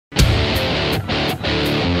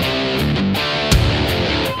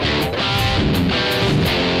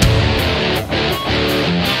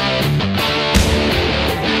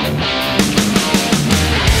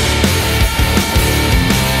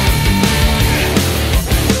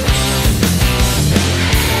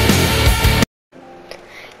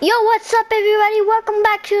Yo, what's up everybody? Welcome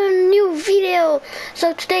back to a new video.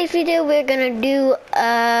 So today's video we're gonna do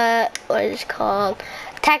what is called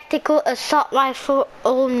Tactical Assault Rifle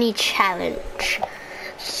Only Challenge.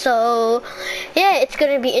 So yeah, it's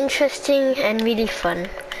gonna be interesting and really fun.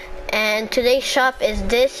 And today's shop is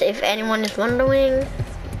this, if anyone is wondering.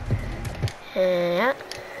 Yeah.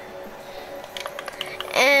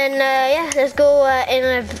 And yeah, let's go in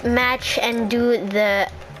a match and do the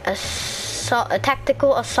a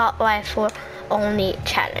tactical assault rifle only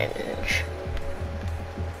challenge.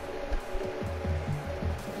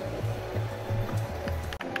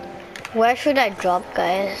 Where should I drop,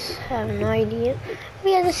 guys? I have no idea.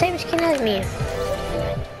 We have the same skin as me.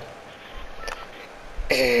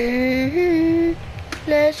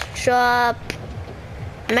 Let's drop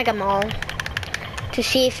Mega Mall to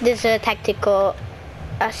see if there's a tactical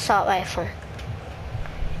assault rifle.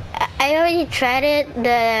 I already tried it,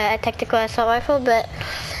 the tactical assault rifle, but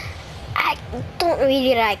I don't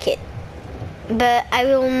really like it. But I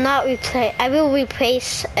will not replace. I will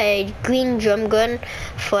replace a green drum gun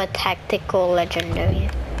for a tactical legendary.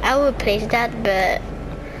 I will replace that, but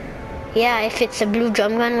yeah, if it's a blue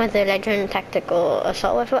drum gun with a legend tactical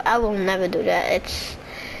assault rifle, I will never do that. It's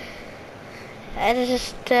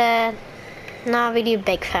just not really a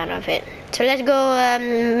big fan of it. So let's go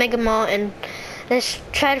Mega Mall and let's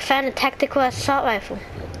try to find a tactical assault rifle.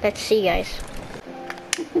 Let's see, guys.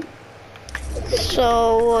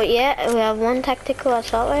 So yeah, we have one tactical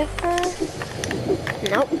assault rifle.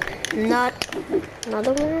 Nope, not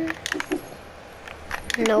another one.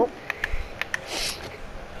 Nope.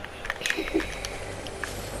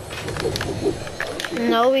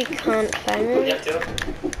 No, we can't find one.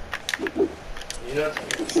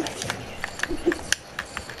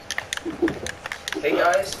 Hey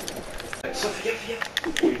guys. So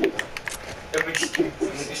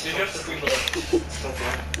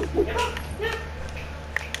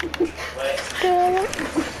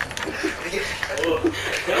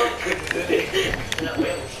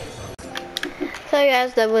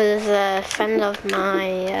guys, that was a friend of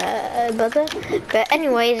my brother. But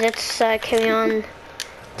anyways, let's carry on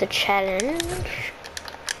the challenge.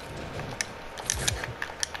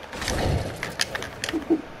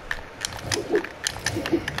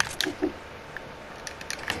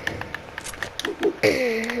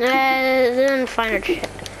 I didn't find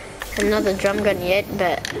another drum gun yet,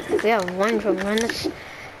 but we have one drum gun.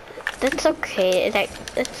 That's okay.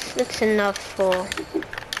 That's enough for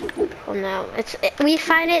now. We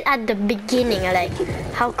find it at the beginning. Like,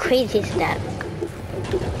 how crazy is that?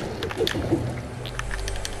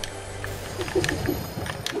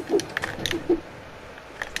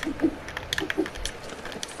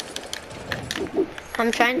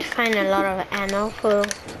 I'm trying to find a lot of ammo for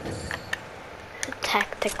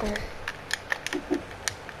tactical.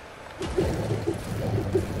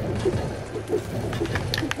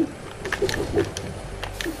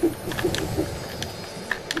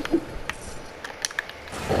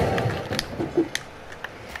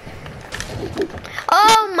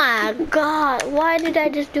 Oh my god, why did I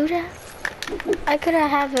just do that? I could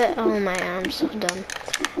have it. Oh my, I'm so dumb.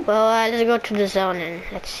 Well, let's go to the zone and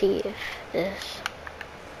let's see if this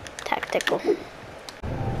tactical.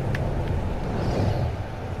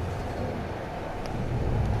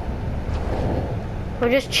 We're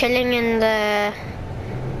just chilling in the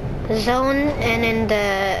zone and in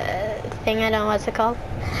the thing, I don't know what's it called.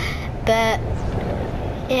 But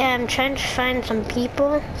yeah, I'm trying to find some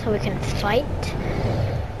people so we can fight.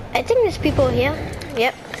 I think there's people here.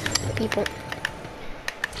 Yep, people.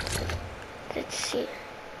 Let's see.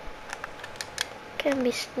 Can be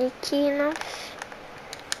sneaky enough.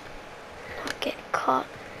 Not get caught.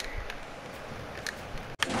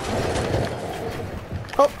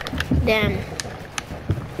 Oh, damn.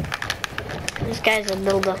 This guy's a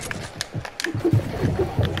builder.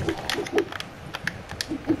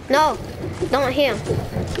 No, don't hit him.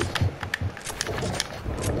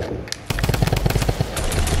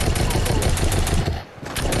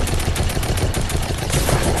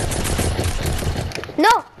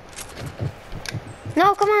 No!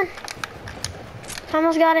 No, come on. I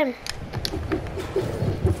almost got him.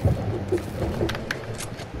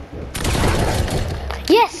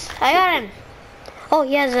 Yes, I got him. Oh,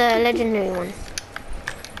 he has a legendary one.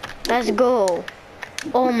 Let's go.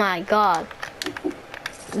 Oh my god.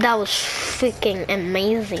 That was freaking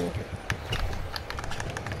amazing.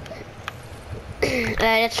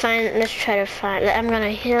 Let's try to find. I'm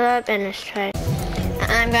gonna heal up and let's try.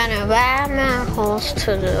 I'm gonna ride my horse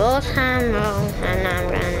to the old time road, and I'm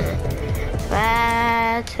gonna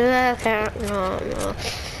ride to the no.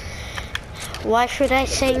 Why should I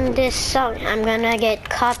sing this song? I'm gonna get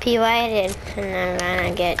copyrighted and I'm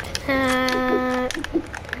gonna get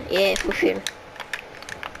yeah, for sure.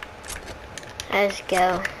 Let's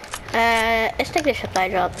go. Let's take the supply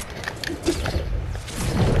drop.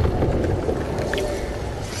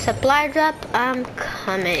 Supply drop, I'm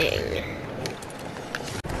coming.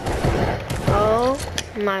 Oh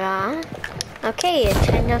my god. Okay,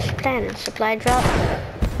 change of plan. Supply drop.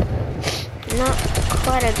 Not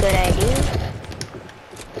quite a good idea.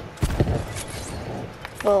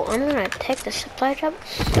 Well, I'm gonna take the supply drop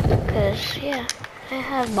because yeah, I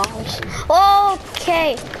have balls.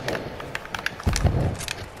 Okay.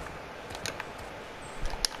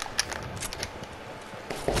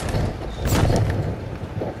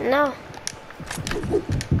 No.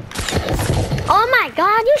 Oh my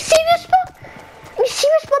god, you serious, bro? You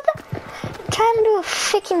serious, brother? I'm trying to do a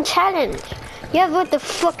freaking challenge. You have with the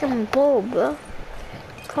fucking bull, bro.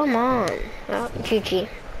 Come on. Oh, GG.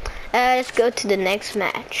 Let's go to the next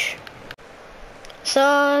match. So,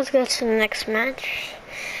 let's go to the next match.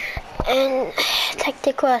 And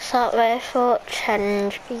tactical assault rifle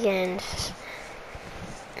challenge begins.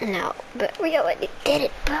 No, but we already did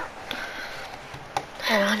it, bro.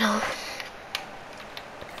 I don't know.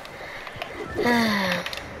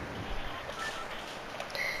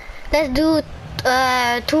 Let's do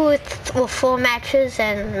 2 or 4 matches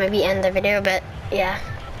and maybe end the video, but yeah.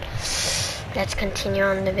 Let's continue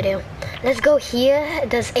on the video. Let's go here.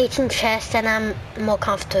 There's 18 chests and I'm more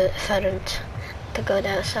confident to go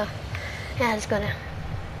there, so yeah, let's go there.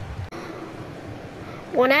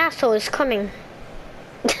 One asshole is coming.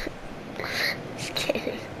 Just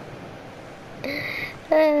kidding.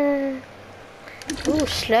 Ooh,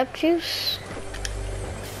 slurp juice.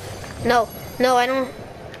 No, I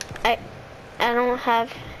don't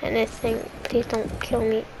have anything. Please don't kill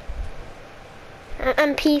me.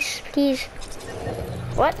 Peace, please.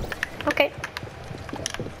 What? Okay.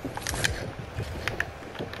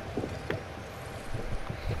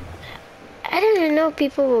 I didn't even know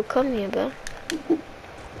people will come here, bro.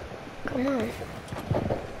 Come on.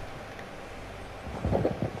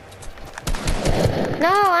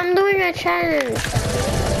 No, I'm doing a challenge.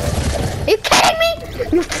 Are you kidding me?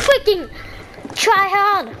 You freaking try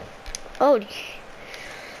hard. Oh,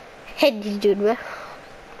 hit this dude, bro.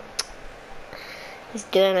 Let's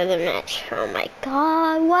do another match. Oh my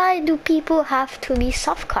god, why do people have to be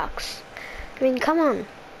soft cocks? I mean, come on.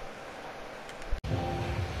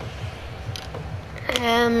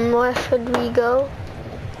 Where should we go?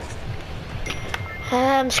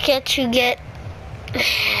 I'm scared to get...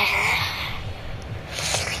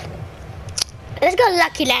 Let's go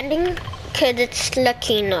Lucky Landing, cause it's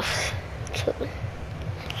lucky enough. So,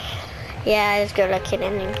 yeah, let's go Lucky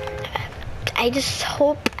Landing. I just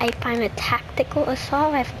hope I find a tactical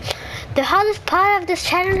assault rifle. The hardest part of this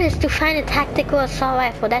challenge is to find a tactical assault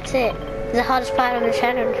rifle. That's it. The hardest part of the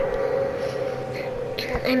challenge.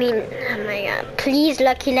 I mean, oh my god. Please,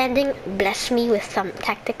 Lucky Landing, bless me with some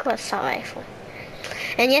tactical assault rifle.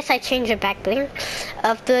 And yes, I changed the back bling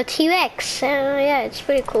of the T-Rex. Yeah, it's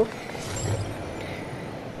pretty cool.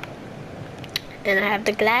 And I have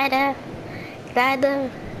the glider.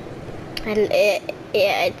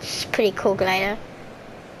 Yeah, it's pretty cool glider.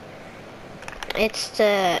 It's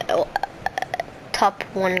the top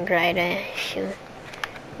 1 glider if you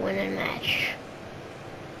win a match.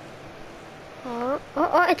 Oh,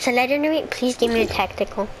 it's a legendary. Please give me a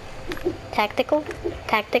tactical. Tactical.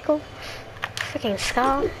 Freaking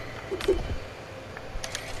skull.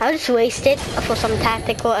 I'll just waste it for some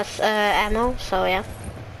tactical ammo, so yeah.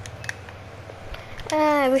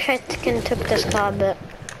 I wish I took this car, but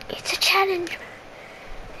it's a challenge.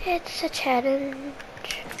 It's a challenge.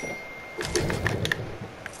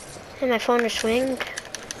 And my phone is swinging.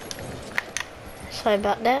 Sorry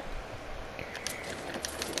about that.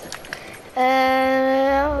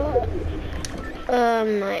 Oh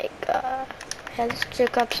my god. Let's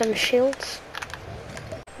pick up some shields.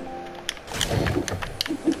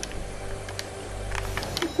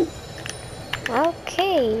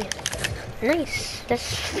 Okay. Nice.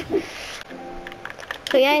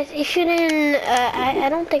 So guys, if you didn't, I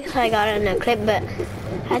don't think I got it in a clip, but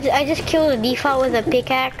I just killed the default with a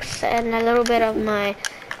pickaxe and a little bit of my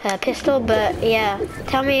pistol, but yeah,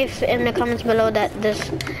 tell me if in the comments below that this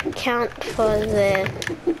count for the,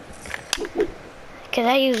 cause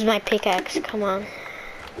I used my pickaxe, come on.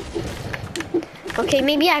 Okay,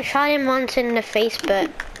 maybe I shot him once in the face, but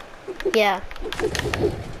yeah.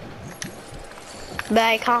 But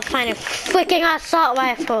I can't find a freaking assault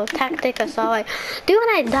rifle, tactic assault rifle. Dude, when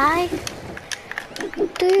I die,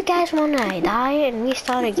 do you guys want to die and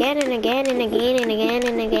restart again and again and again and again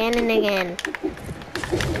and again and again?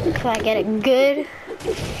 So I get a good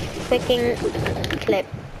freaking clip.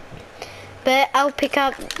 But I'll pick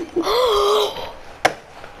up. Oh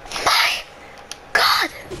my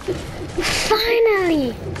God!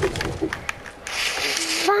 Finally!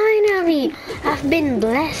 Finally! I've been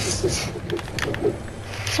blessed.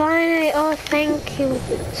 Finally! Oh, thank you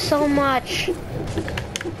so much.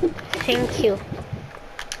 Thank you.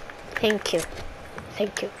 Thank you.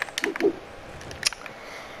 Thank you.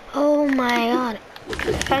 Oh my God.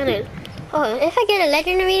 Finally. Oh, if I get a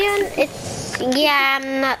legendary one, it's, yeah,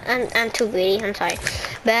 I'm too greedy, I'm sorry.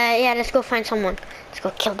 But yeah, let's go find someone. Let's go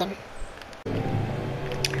kill them.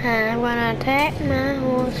 I'm gonna take my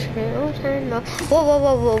horse and go. Whoa, whoa,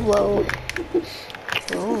 whoa, whoa, whoa.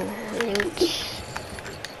 Oh, loot.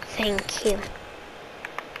 Thank you.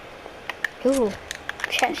 Ooh,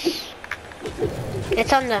 chest.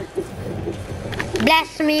 It's on the.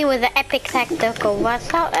 Bless me with the epic tactical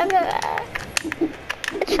whatsoever.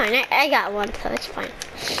 It's fine, I got one, so it's fine.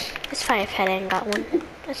 It's fine if I didn't got one.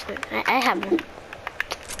 It's fine, I have one.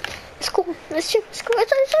 It's cool, it's cool,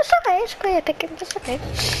 it's okay, it's okay, epic, it's okay.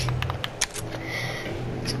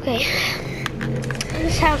 It's okay. I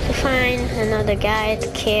just have to find another guy to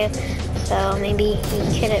kill, so maybe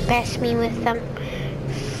he could bless me with some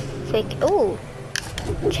ooh.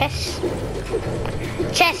 Chest.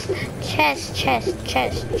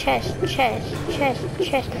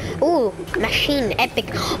 Ooh, machine,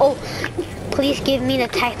 epic. Oh, please give me the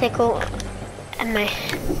tactical and my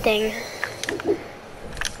thing.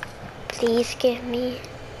 Please give me.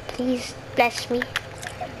 Please bless me.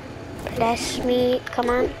 Bless me. Come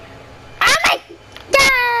on. Oh my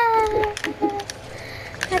God!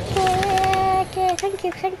 Okay. Thank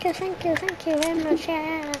you very much.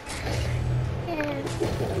 Yeah.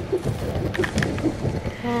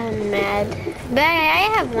 I'm mad, but I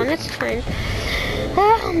have one. It's fine.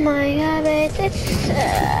 Oh my God! But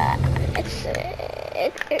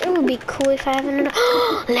it would be cool if I have another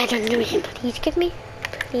legendary. Please give me,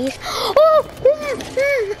 please. Oh,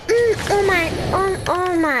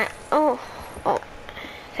 oh my. Oh.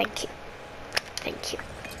 Thank you.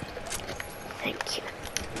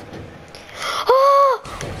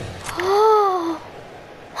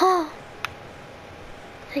 Oh.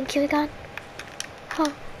 Thank you, God.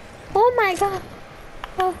 Oh my God.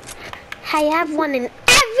 Oh, I have one in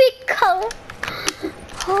every color.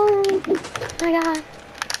 Oh my God.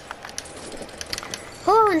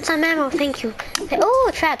 Oh, and some ammo. Thank you.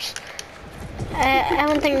 Oh, traps. I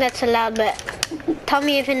don't think that's allowed, but tell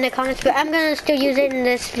me if in the comments. But I'm gonna still use it in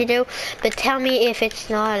this video. But tell me if it's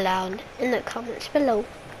not allowed in the comments below.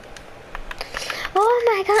 Oh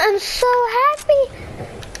my God, I'm so happy.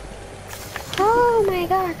 Oh my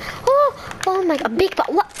God. Oh my God. Big pot.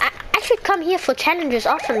 What? I should come here for challenges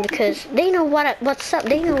often because they know what's up.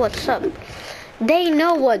 They know what's up. They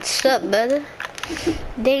know what's up, brother.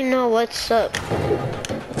 They know what's up.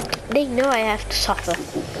 They know I have to suffer.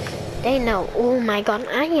 They know. Oh my God.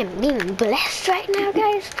 I am being blessed right now,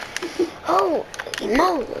 guys. Oh,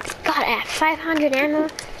 no. God, I have 500 ammo.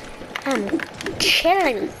 I'm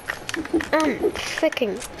chilling. I'm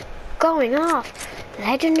freaking going off.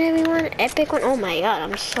 Legendary one, epic one. Oh my God,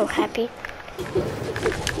 I'm so happy.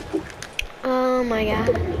 Oh my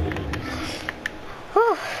God.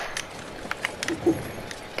 Whew.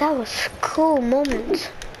 That was a cool moment.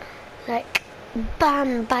 Like,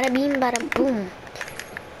 bam, bada beam, bada boom.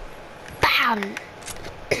 Bam.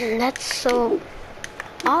 That's so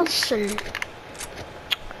awesome.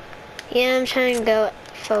 Yeah, I'm trying to go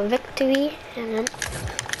for victory. And then,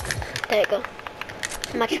 there you go.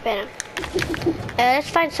 Much better. Let's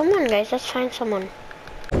find someone, guys. Let's find someone.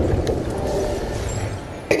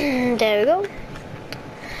 There we go.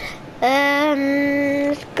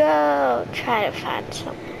 Let's go try to find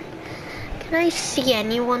someone. Can I see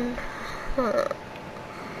anyone? Huh.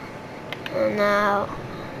 Oh,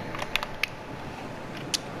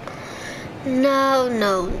 no.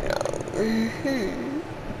 No.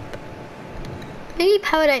 Maybe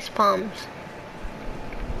Paradise Palms.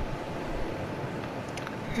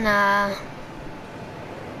 Nah.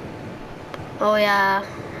 Oh yeah,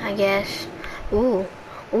 I guess. Ooh,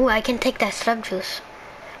 I can take that slug juice.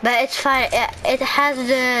 But it's fine. It has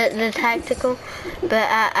the tactical, but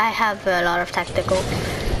I have a lot of tactical,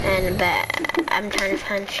 but I'm trying to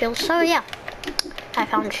find shield. So yeah, I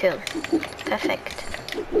found shield. Perfect.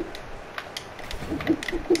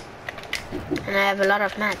 And I have a lot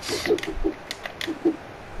of mats.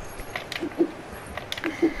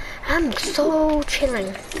 I'm so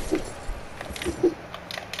chilling.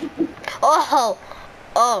 Oh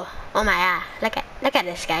my God! Look at. Look at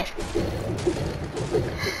this, guys.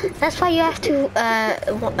 That's why you have to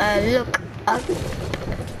look up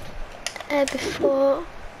before.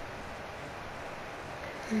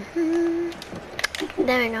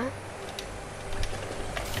 There we go.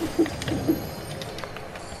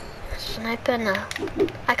 Sniper now.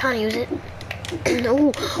 I can't use it.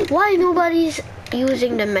 Oh, why nobody's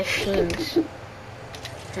using the machines?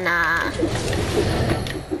 Nah.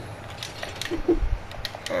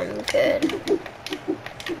 I'm good.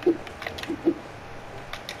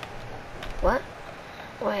 What?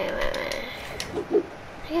 Wait.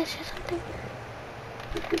 I guess there's something.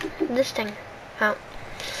 This thing. Oh.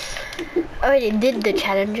 I already did the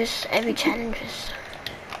challenges, every challenges.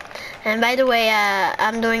 And by the way,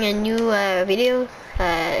 I'm doing a new video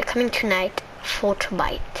coming tonight,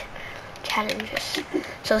 Fortnite challenges.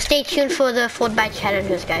 So stay tuned for the Fortnite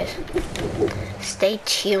challenges, guys. Stay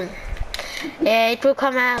tuned. It will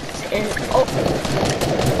come out in...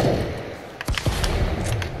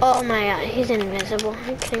 Oh my god, he's invisible. Are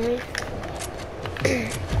you kidding me?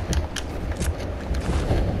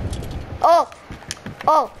 Oh!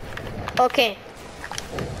 Okay.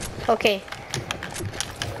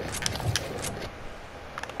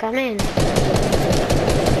 Come in.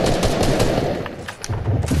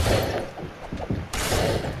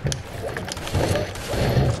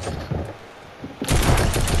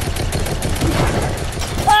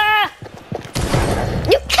 Ah!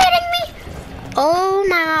 You kidding me? Oh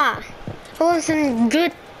my god. That wasn't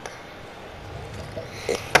good.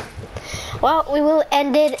 Well, we will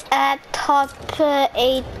end it at top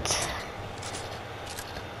 8.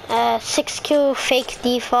 6 kill fake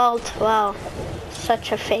default. Wow,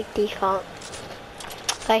 such a fake default.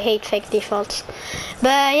 I hate fake defaults.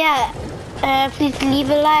 But yeah, please leave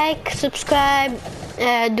a like, subscribe,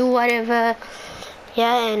 do whatever.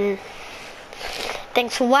 Yeah, and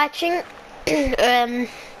thanks for watching.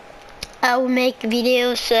 I will make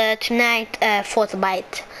videos tonight,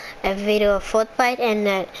 Fortnite, a video of Fortnite,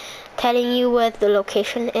 and telling you where the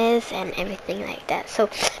location is and everything like that. So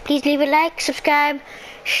please leave a like, subscribe,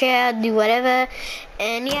 share, do whatever.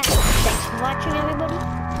 And yeah, thanks for watching, everybody.